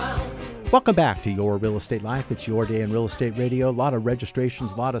man's world. Welcome back to Your Real Estate Life. It's your day in real estate radio. A lot of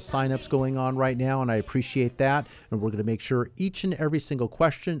registrations, a lot of signups going on right now, and I appreciate that. And we're going to make sure each and every single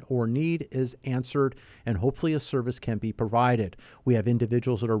question or need is answered, and hopefully a service can be provided. We have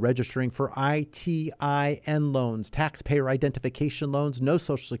individuals that are registering for ITIN loans, taxpayer identification loans, no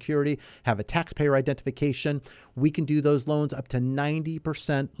Social Security, have a taxpayer identification. We can do those loans up to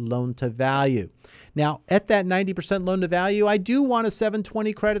 90% loan to value. Now, at that 90% loan to value, I do want a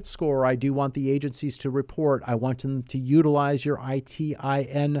 720 credit score. I do want the agencies to report. I want them to utilize your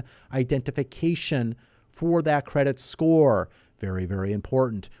ITIN identification for that credit score. Very, very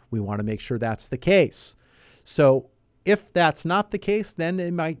important. We want to make sure that's the case. So if that's not the case, then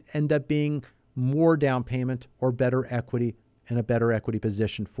it might end up being more down payment or better equity and a better equity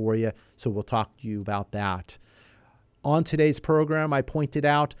position for you. So we'll talk to you about that. On today's program, I pointed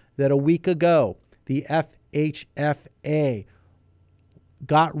out that a week ago, the FHFA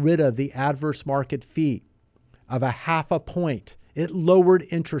got rid of the adverse market fee of 0.5 point. It lowered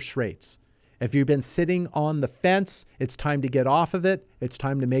interest rates. If you've been sitting on the fence, it's time to get off of it. It's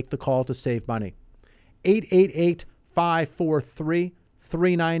time to make the call to save money.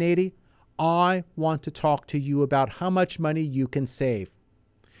 888-543-3980. I want to talk to you about how much money you can save.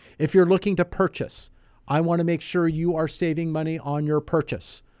 If you're looking to purchase, I want to make sure you are saving money on your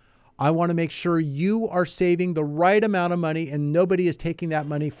purchase. I want to make sure you are saving the right amount of money and nobody is taking that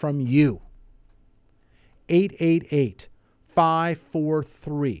money from you.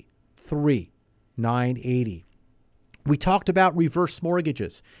 888-543-3980. We talked about reverse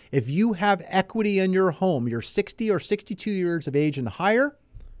mortgages. If you have equity in your home, you're 60 or 62 years of age and higher,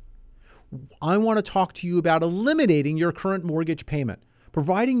 I want to talk to you about eliminating your current mortgage payment,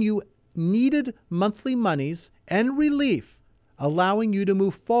 providing you needed monthly monies and relief, allowing you to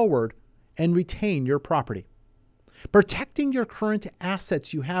move forward and retain your property. Protecting your current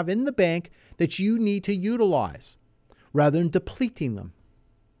assets you have in the bank that you need to utilize, rather than depleting them.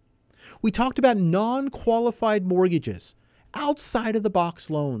 We talked about non-qualified mortgages, outside of the box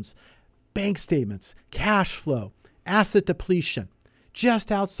loans, bank statements, cash flow, asset depletion, just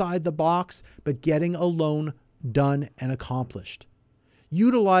outside the box, but getting a loan done and accomplished.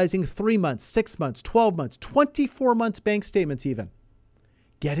 Utilizing 3 months, 6 months, 12 months, 24 months bank statements even.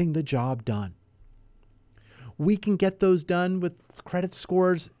 Getting the job done. We can get those done with credit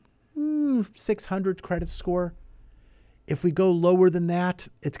scores, 600 credit score. If we go lower than that,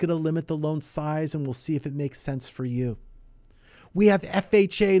 it's going to limit the loan size, and we'll see if it makes sense for you. We have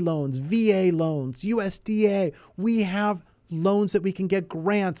FHA loans, VA loans, USDA. We have loans that we can get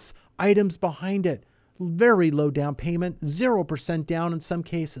grants, items behind it. Very low down payment, 0% down in some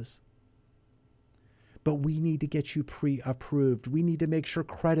cases. But we need to get you pre-approved. We need to make sure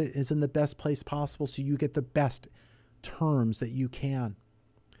credit is in the best place possible so you get the best terms that you can.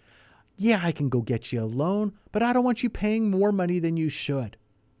 Yeah, I can go get you a loan, but I don't want you paying more money than you should.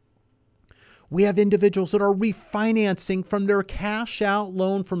 We have individuals that are refinancing from their cash out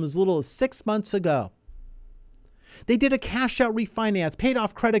loan from as little as 6 months ago. They did a cash out refinance, paid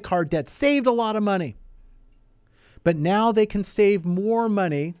off credit card debt, saved a lot of money. But now they can save more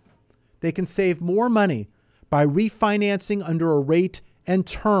money. They can save more money by refinancing under a rate and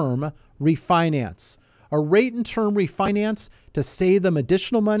term refinance. A rate and term refinance to save them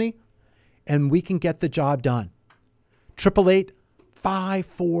additional money, and we can get the job done.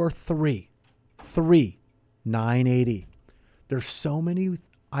 888-543-3980. There's so many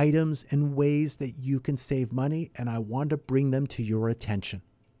items and ways that you can save money, and I want to bring them to your attention.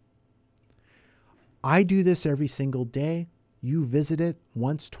 I do this every single day. You visit it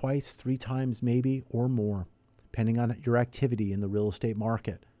once, twice, 3 times maybe, or more, depending on your activity in the real estate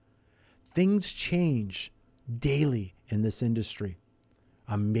market. Things change daily in this industry.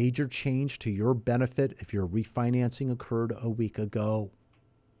 A major change to your benefit if your refinancing occurred a week ago.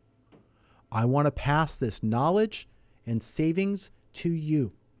 I want to pass this knowledge and savings to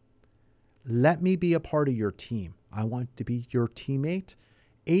you. Let me be a part of your team. I want to be your teammate.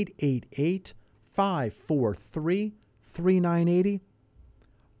 888-543-3980.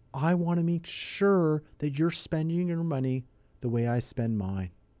 I want to make sure that you're spending your money the way I spend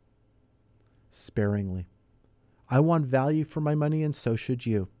mine. Sparingly. I want value for my money, and so should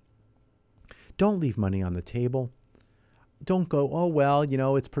you. Don't leave money on the table. Don't go, oh, well,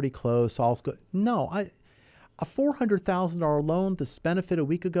 it's pretty close. No, a $400,000 loan, this benefit a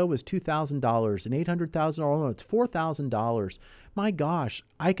week ago was $2,000. An $800,000 loan, it's $4,000. My gosh,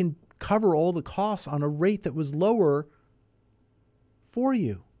 I can cover all the costs on a rate that was lower for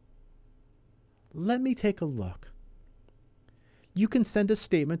you. Let me take a look. You can send a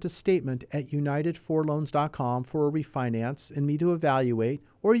statement at unitedforloans.com for a refinance and me to evaluate,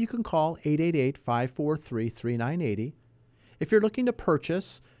 or you can call 888-543-3980. If you're looking to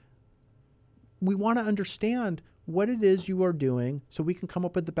purchase, we want to understand what it is you are doing so we can come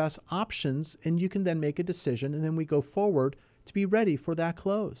up with the best options, and you can then make a decision, and then we go forward to be ready for that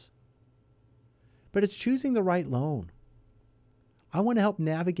close. But it's choosing the right loan. I want to help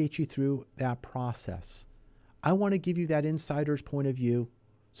navigate you through that process. I want to give you that insider's point of view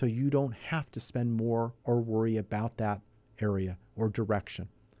so you don't have to spend more or worry about that area or direction.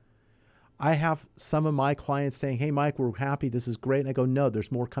 I have some of my clients saying, hey, Mike, we're happy. This is great. And I go, no,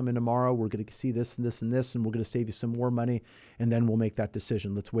 there's more coming tomorrow. We're going to see this and this and this, and we're going to save you some more money, and then we'll make that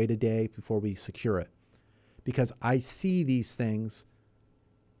decision. Let's wait a day before we secure it. Because I see these things,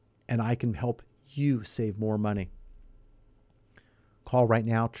 and I can help you save more money. Call right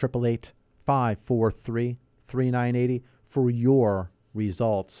now, 888-543-3980 for your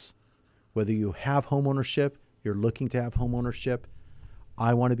results. Whether you have homeownership, you're looking to have homeownership,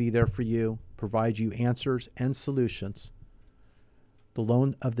 I want to be there for you, provide you answers and solutions. The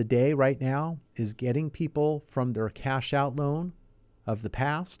loan of the day right now is getting people from their cash out loan of the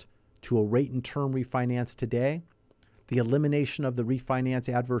past to a rate and term refinance today. The elimination of the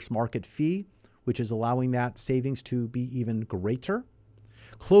refinance adverse market fee, which is allowing that savings to be even greater.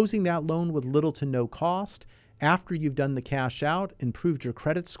 Closing that loan with little to no cost after you've done the cash out, improved your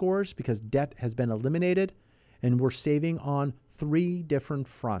credit scores because debt has been eliminated, and we're saving on 3 different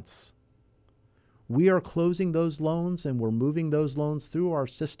fronts. We are closing those loans, and we're moving those loans through our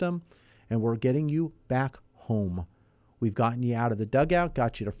system, and we're getting you back home. We've gotten you out of the dugout,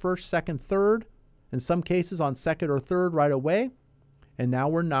 got you to first, second, third, in some cases on second or third right away, and now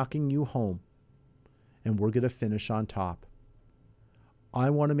we're knocking you home, and we're going to finish on top. I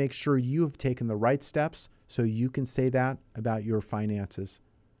want to make sure you have taken the right steps so you can say that about your finances.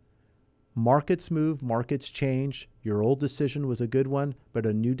 Markets move, markets change. Your old decision was a good one, but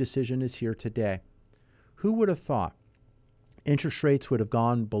a new decision is here today. Who would have thought interest rates would have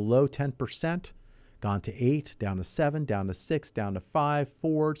gone below 10%, gone to 8, down to 7, down to 6, down to 5,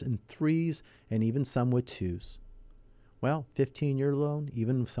 4s and 3s, and even some with 2s? Well, 15-year loan,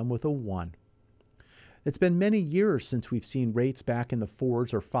 even some with a 1. It's been many years since we've seen rates back in the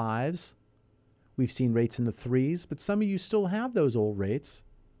 4s or 5s. We've seen rates in the 3s, but some of you still have those old rates.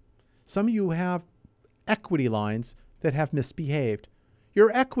 Some of you have equity lines that have misbehaved. Your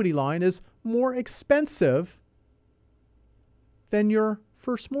equity line is more expensive than your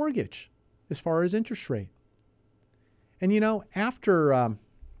first mortgage as far as interest rate. And after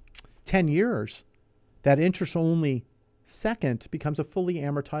 10 years, that interest-only second becomes a fully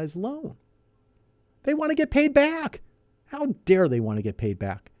amortized loan. They want to get paid back. How dare they want to get paid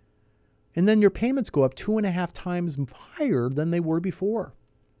back? And then your payments go up 2.5 times higher than they were before.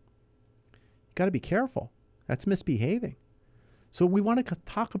 You've got to be careful. That's misbehaving. So we want to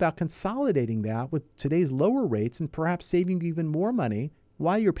talk about consolidating that with today's lower rates and perhaps saving you even more money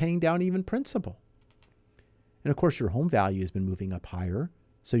while you're paying down even principal. And of course, your home value has been moving up higher,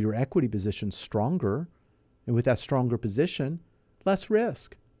 so your equity position's stronger. And with that stronger position, less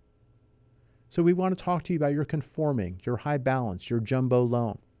risk. So we want to talk to you about your conforming, your high balance, your jumbo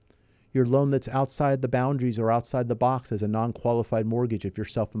loan, your loan that's outside the boundaries or outside the box as a non-qualified mortgage if you're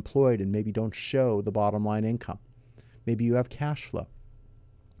self-employed and maybe don't show the bottom line income. Maybe you have cash flow.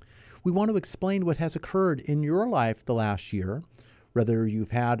 We want to explain what has occurred in your life the last year, whether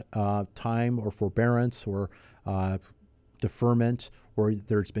you've had time or forbearance or deferment, or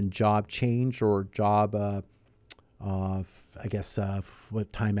there's been job change or job, what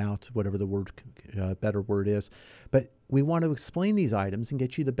timeout, whatever the word, better word is. But we want to explain these items and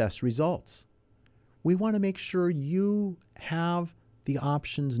get you the best results. We want to make sure you have the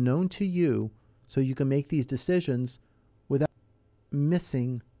options known to you so you can make these decisions without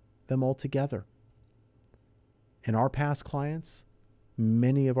missing them altogether. And our past clients,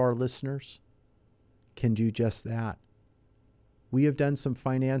 many of our listeners, can do just that. We have done some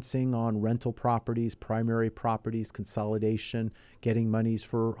financing on rental properties, primary properties, consolidation, getting monies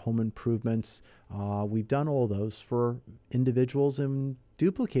for home improvements. We've done all those for individuals and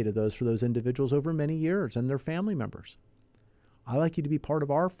duplicated those for those individuals over many years and their family members. I'd like you to be part of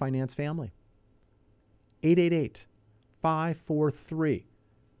our finance family.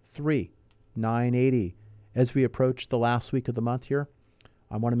 888-543-3980. As we approach the last week of the month here,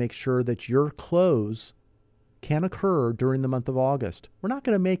 I want to make sure that your close can occur during the month of August. We're not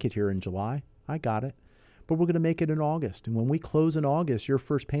going to make it here in July. I got it. But we're going to make it in August. And when we close in August, your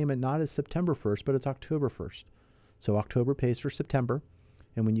first payment not is September 1st, but it's October 1st. So October pays for September.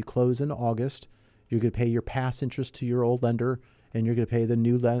 And when you close in August, you're going to pay your past interest to your old lender, and you're going to pay the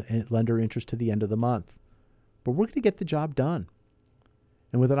new lender interest to the end of the month. But we're going to get the job done.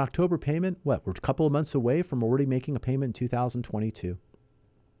 And with an October payment, we're a couple of months away from already making a payment in 2022.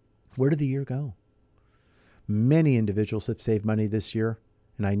 Where did the year go? Many individuals have saved money this year,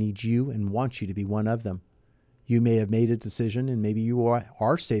 and I need you and want you to be one of them. You may have made a decision, and maybe you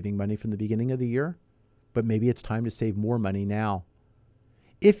are saving money from the beginning of the year, but maybe it's time to save more money now.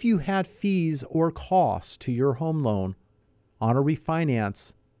 If you had fees or costs to your home loan on a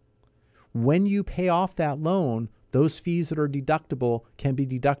refinance, when you pay off that loan, those fees that are deductible can be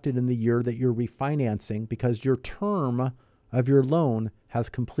deducted in the year that you're refinancing because your term of your loan has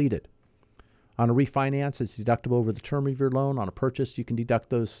completed. On a refinance, it's deductible over the term of your loan. On a purchase, you can deduct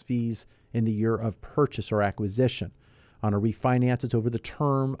those fees in the year of purchase or acquisition. On a refinance, it's over the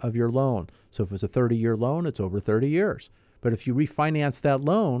term of your loan. So if it's a 30-year loan, it's over 30 years. But if you refinance that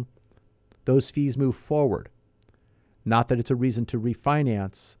loan, those fees move forward. Not that it's a reason to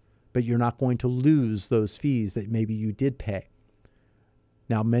refinance, but you're not going to lose those fees that maybe you did pay.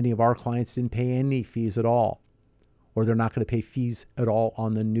 Now, many of our clients didn't pay any fees at all, or they're not going to pay fees at all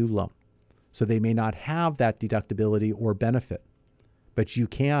on the new loan. So they may not have that deductibility or benefit, but you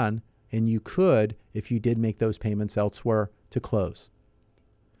can and you could if you did make those payments elsewhere to close.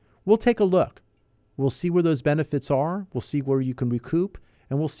 We'll take a look. We'll see where those benefits are. We'll see where you can recoup,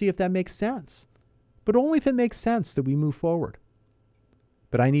 and we'll see if that makes sense. But only if it makes sense that we move forward.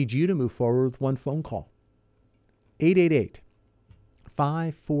 But I need you to move forward with one phone call.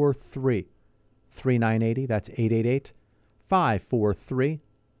 888-543-3980. That's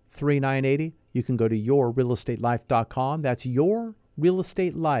 888-543-3980. You can go to yourrealestatelife.com. That's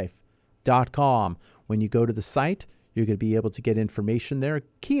yourrealestatelife.com. When you go to the site, you're going to be able to get information there,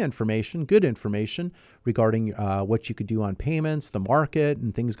 key information, good information regarding what you could do on payments, the market,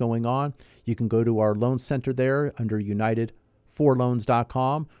 and things going on. You can go to our loan center there under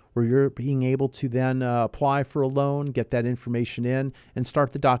UnitedForLoans.com, where you're being able to then apply for a loan, get that information in, and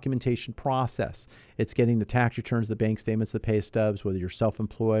start the documentation process. It's getting the tax returns, the bank statements, the pay stubs, whether you're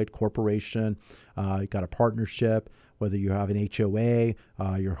self-employed, corporation, you've got a partnership, whether you have an HOA,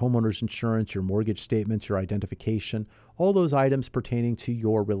 your homeowner's insurance, your mortgage statements, your identification, all those items pertaining to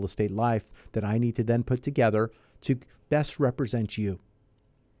your real estate life that I need to then put together to best represent you.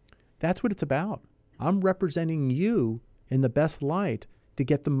 That's what it's about. I'm representing you in the best light to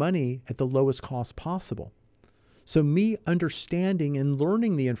get the money at the lowest cost possible. So me understanding and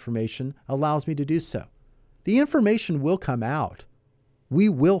learning the information allows me to do so. The information will come out. We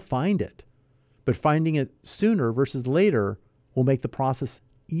will find it. But finding it sooner versus later will make the process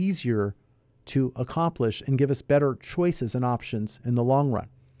easier to accomplish and give us better choices and options in the long run.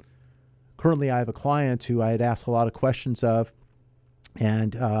 Currently, I have a client who I had asked a lot of questions of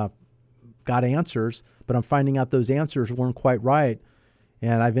and got answers, but I'm finding out those answers weren't quite right.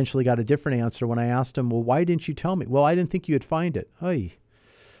 And I eventually got a different answer when I asked him, well, why didn't you tell me? Well, I didn't think you'd find it. Oy.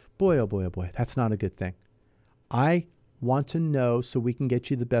 Boy, oh boy, oh boy. That's not a good thing. I want to know so we can get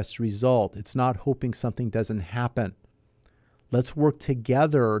you the best result. It's not hoping something doesn't happen. Let's work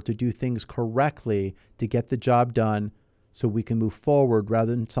together to do things correctly to get the job done so we can move forward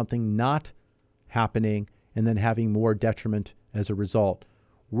rather than something not happening and then having more detriment as a result.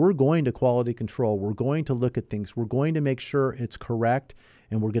 We're going to quality control. We're going to look at things. We're going to make sure it's correct,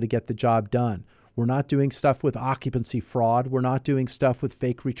 and we're going to get the job done. We're not doing stuff with occupancy fraud. We're not doing stuff with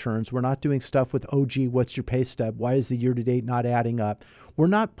fake returns. We're not doing stuff with, oh, gee, what's your pay stub? Why is the year-to-date not adding up? We're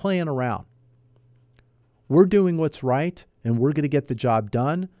not playing around. We're doing what's right, and we're going to get the job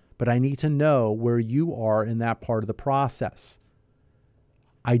done, but I need to know where you are in that part of the process.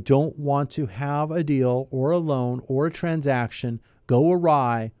 I don't want to have a deal or a loan or a transaction go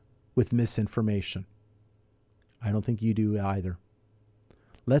awry with misinformation. I don't think you do either.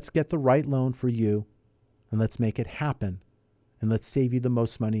 Let's get the right loan for you, and let's make it happen, and let's save you the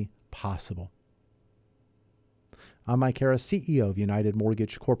most money possible. I'm Mike Harris, CEO of United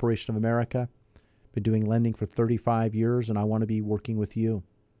Mortgage Corporation of America. Been doing lending for 35 years, and I want to be working with you.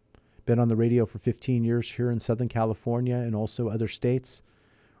 Been on the radio for 15 years here in Southern California and also other states.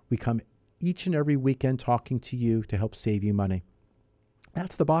 We come each and every weekend talking to you to help save you money.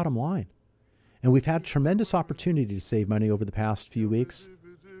 That's the bottom line. And we've had tremendous opportunity to save money over the past few weeks.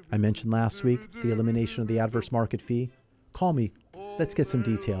 I mentioned last week the elimination of the adverse market fee. Call me. Let's get some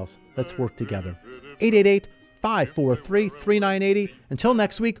details. Let's work together. 888-543-3980. Until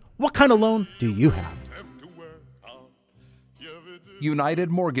next week, what kind of loan do you have? United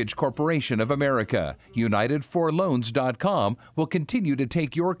Mortgage Corporation of America, UnitedForLoans.com, will continue to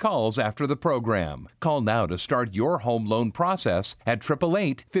take your calls after the program. Call now to start your home loan process at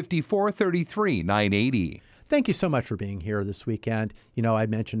 888-5433-980. Thank you so much for being here this weekend. You know, I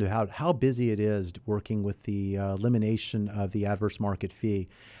mentioned how busy it is working with the elimination of the adverse market fee.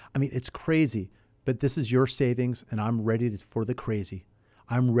 I mean, it's crazy, but this is your savings, and I'm ready for the crazy.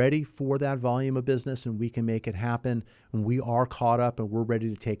 I'm ready for that volume of business, and we can make it happen. And we are caught up, and we're ready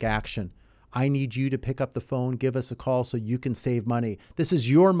to take action. I need you to pick up the phone, give us a call so you can save money. This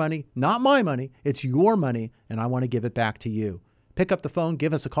is your money, not my money. It's your money, and I want to give it back to you. Pick up the phone,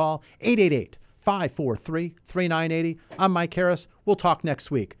 give us a call, 888-543-3980. I'm Mike Harris. We'll talk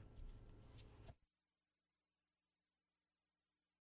next week.